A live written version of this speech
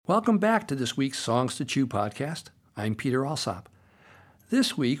Welcome back to this week's Songs to Chew podcast. I'm Peter Alsop.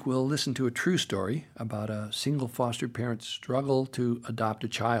 This week, we'll listen to a true story about a single foster parent's struggle to adopt a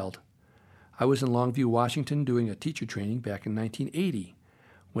child. I was in Longview, Washington, doing a teacher training back in 1980.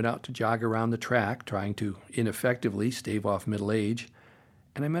 Went out to jog around the track, trying to ineffectively stave off middle age,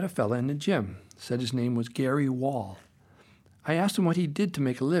 and I met a fella in the gym. Said his name was Gary Wall. I asked him what he did to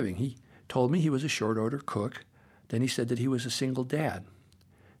make a living. He told me he was a short-order cook. Then he said that he was a single dad.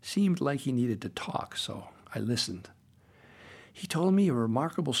 Seemed like he needed to talk, so I listened. He told me a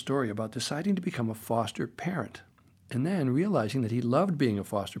remarkable story about deciding to become a foster parent, and then realizing that he loved being a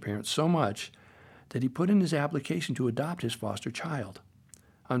foster parent so much that he put in his application to adopt his foster child.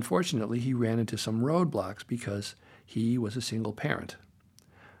 Unfortunately, he ran into some roadblocks because he was a single parent.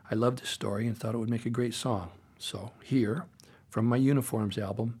 I loved his story and thought it would make a great song. So here, from my Uniforms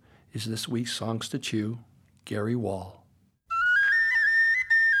album, is this week's Songs to Chew, Gary Wall.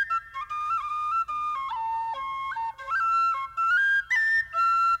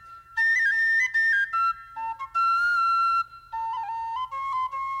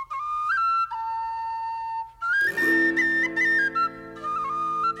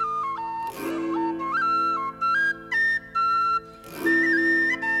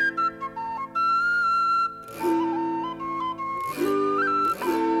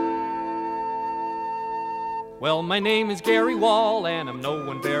 Well, my name is Gary Wall, and I'm no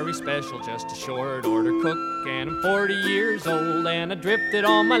one very special, just a short-order cook, and I'm 40 years old, and I drifted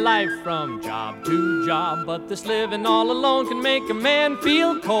all my life from job to job, but this living all alone can make a man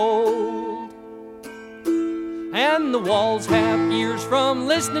feel cold. And the walls have ears from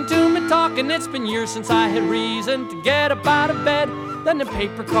listening to me talking. It's been years since I had reason to get up out of bed. Then the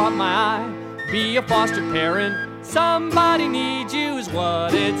paper caught my eye, be a foster parent, somebody needs you is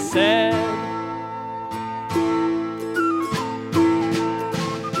what it said.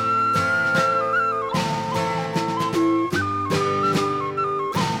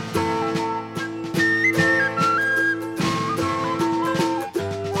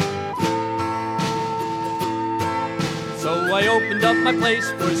 I opened up my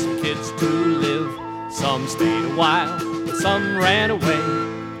place for some kids to live. Some stayed a while, but some ran away.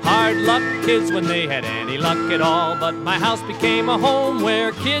 Hard luck kids when they had any luck at all. But my house became a home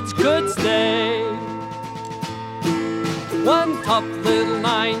where kids could stay. One tough little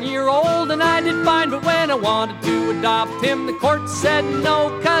 9-year-old and I did fine, but when I wanted to adopt him, the court said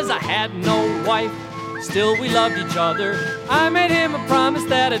no, 'cause I had no wife. Still we loved each other. I made him a promise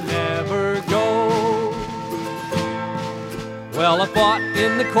that I'd never go. Well, I fought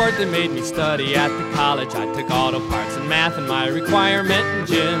in the court, they made me study at the college. I took auto parts and math and my requirement in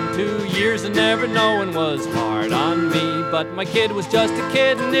gym. 2 years of never knowing was hard on me, but my kid was just a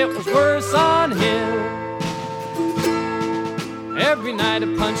kid and it was worse on him. Every night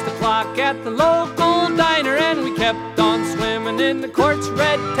I punched the clock at the local diner, and we kept on swimming in the court's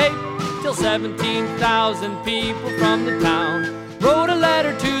red tape till 17,000 people from the town wrote a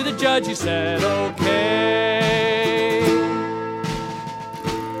letter to the judge who said, okay.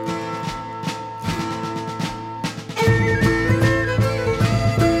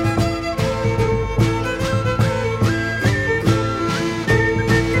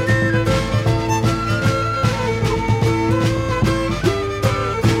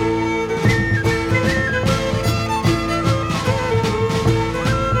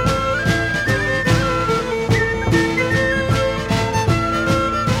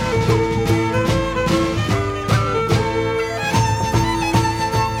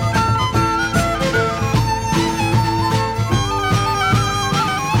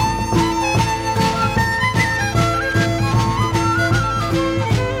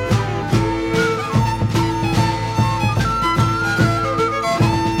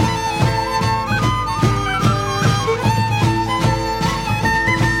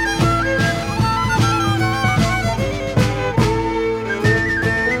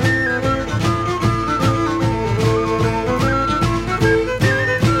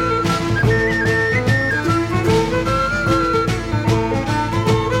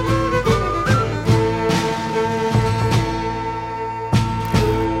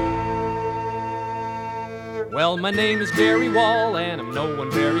 Well, my name is Gary Wall, and I'm no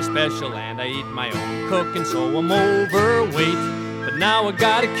one very special, and I eat my own cooking, so I'm overweight. But now I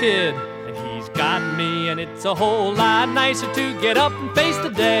got a kid, and he's got me, and it's a whole lot nicer to get up and face the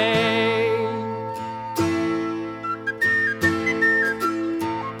day.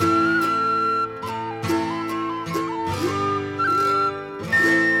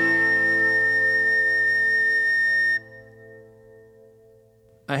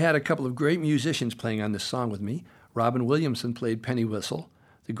 I had a couple of great musicians playing on this song with me. Robin Williamson played penny whistle,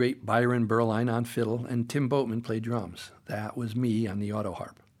 The great Byron Berline on fiddle, and Tim Boatman played drums. That was me on the auto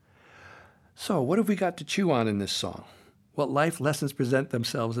harp. So, what have we got to chew on in this song? What life lessons present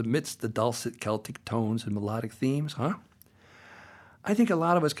themselves amidst the dulcet Celtic tones and melodic themes, huh? I think a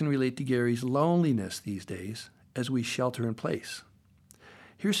lot of us can relate to Gary's loneliness these days as we shelter in place.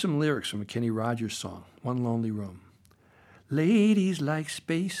 Here's some lyrics from a Kenny Rogers song, One Lonely Room. Ladies like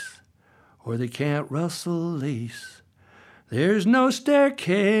space, or they can't rustle lace. There's no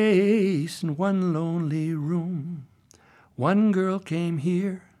staircase in one lonely room. One girl came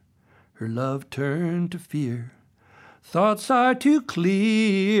here, her love turned to fear. Thoughts are too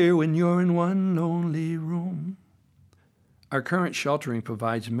clear when you're in one lonely room. Our current sheltering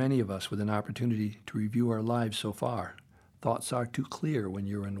provides many of us with an opportunity to review our lives so far. Thoughts are too clear when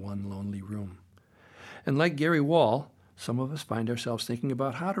you're in one lonely room. And like Gary Wall, some of us find ourselves thinking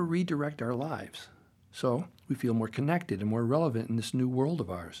about how to redirect our lives so we feel more connected and more relevant in this new world of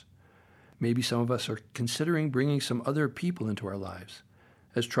ours. Maybe some of us are considering bringing some other people into our lives.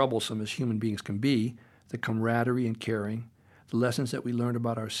 As troublesome as human beings can be, the camaraderie and caring, the lessons that we learn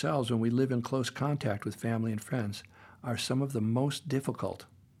about ourselves when we live in close contact with family and friends are some of the most difficult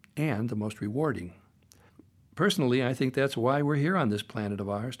and the most rewarding. Personally, I think that's why we're here on this planet of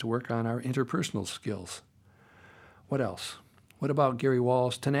ours, to work on our interpersonal skills. What else? What about Gary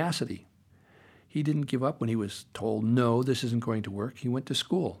Wall's tenacity? He didn't give up when he was told, no, this isn't going to work. He went to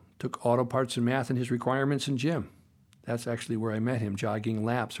school, took auto parts and math in his requirements in gym. That's actually where I met him, jogging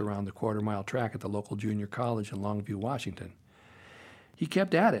laps around the quarter-mile track at the local junior college in Longview, Washington. He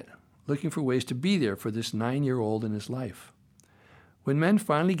kept at it, looking for ways to be there for this 9-year-old in his life. When men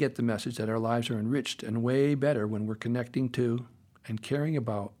finally get the message that our lives are enriched and way better when we're connecting to and caring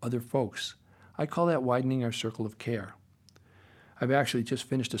about other folks, I call that widening our circle of care. I've actually just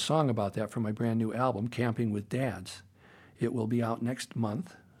finished a song about that for my brand new album, Camping with Dads. It will be out next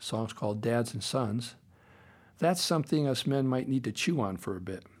month. The song's called Dads and Sons. That's something us men might need to chew on for a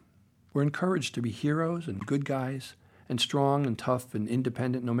bit. We're encouraged to be heroes and good guys and strong and tough and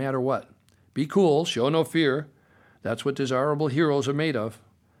independent no matter what. Be cool, show no fear. That's what desirable heroes are made of.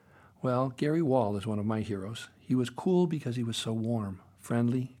 Well, Gary Wall is one of my heroes. He was cool because he was so warm,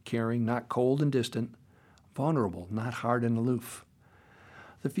 friendly, caring, not cold and distant, vulnerable, not hard and aloof.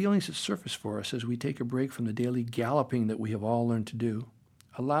 The feelings that surface for us as we take a break from the daily galloping that we have all learned to do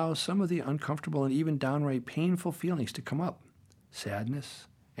allows some of the uncomfortable and even downright painful feelings to come up. Sadness,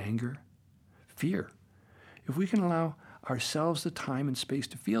 anger, fear. If we can allow ourselves the time and space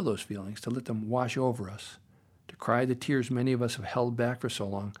to feel those feelings, to let them wash over us, to cry the tears many of us have held back for so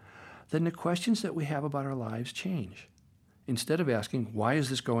long, then the questions that we have about our lives change. Instead of asking, why is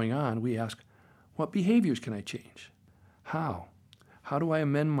this going on, we ask, what behaviors can I change? How? How do I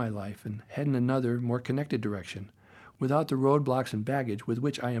amend my life and head in another, more connected direction without the roadblocks and baggage with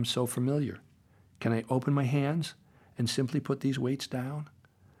which I am so familiar? Can I open my hands and simply put these weights down?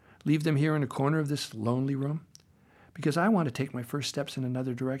 Leave them here in a corner of this lonely room? Because I want to take my first steps in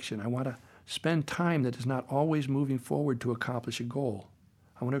another direction. I want to spend time that is not always moving forward to accomplish a goal.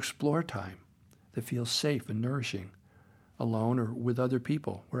 I want to explore time that feels safe and nourishing, alone or with other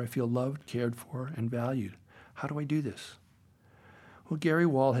people, where I feel loved, cared for, and valued. How do I do this? Well, Gary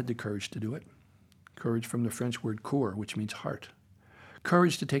Wall had the courage to do it. Courage from the French word coeur, which means heart.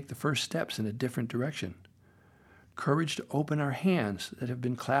 Courage to take the first steps in a different direction. Courage to open our hands that have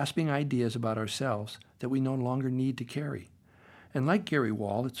been clasping ideas about ourselves that we no longer need to carry. And like Gary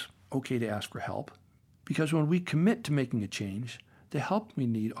Wall, it's okay to ask for help, because when we commit to making a change, the help we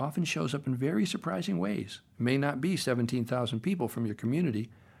need often shows up in very surprising ways. It may not be 17,000 people from your community,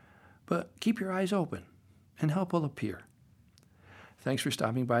 but keep your eyes open and help will appear. Thanks for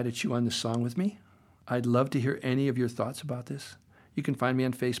stopping by to chew on this song with me. I'd love to hear any of your thoughts about this. You can find me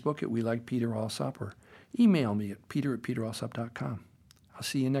on Facebook at We Like Peter Alsop, or email me at peter@peteralsop.com. I'll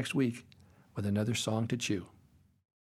see you next week with another song to chew.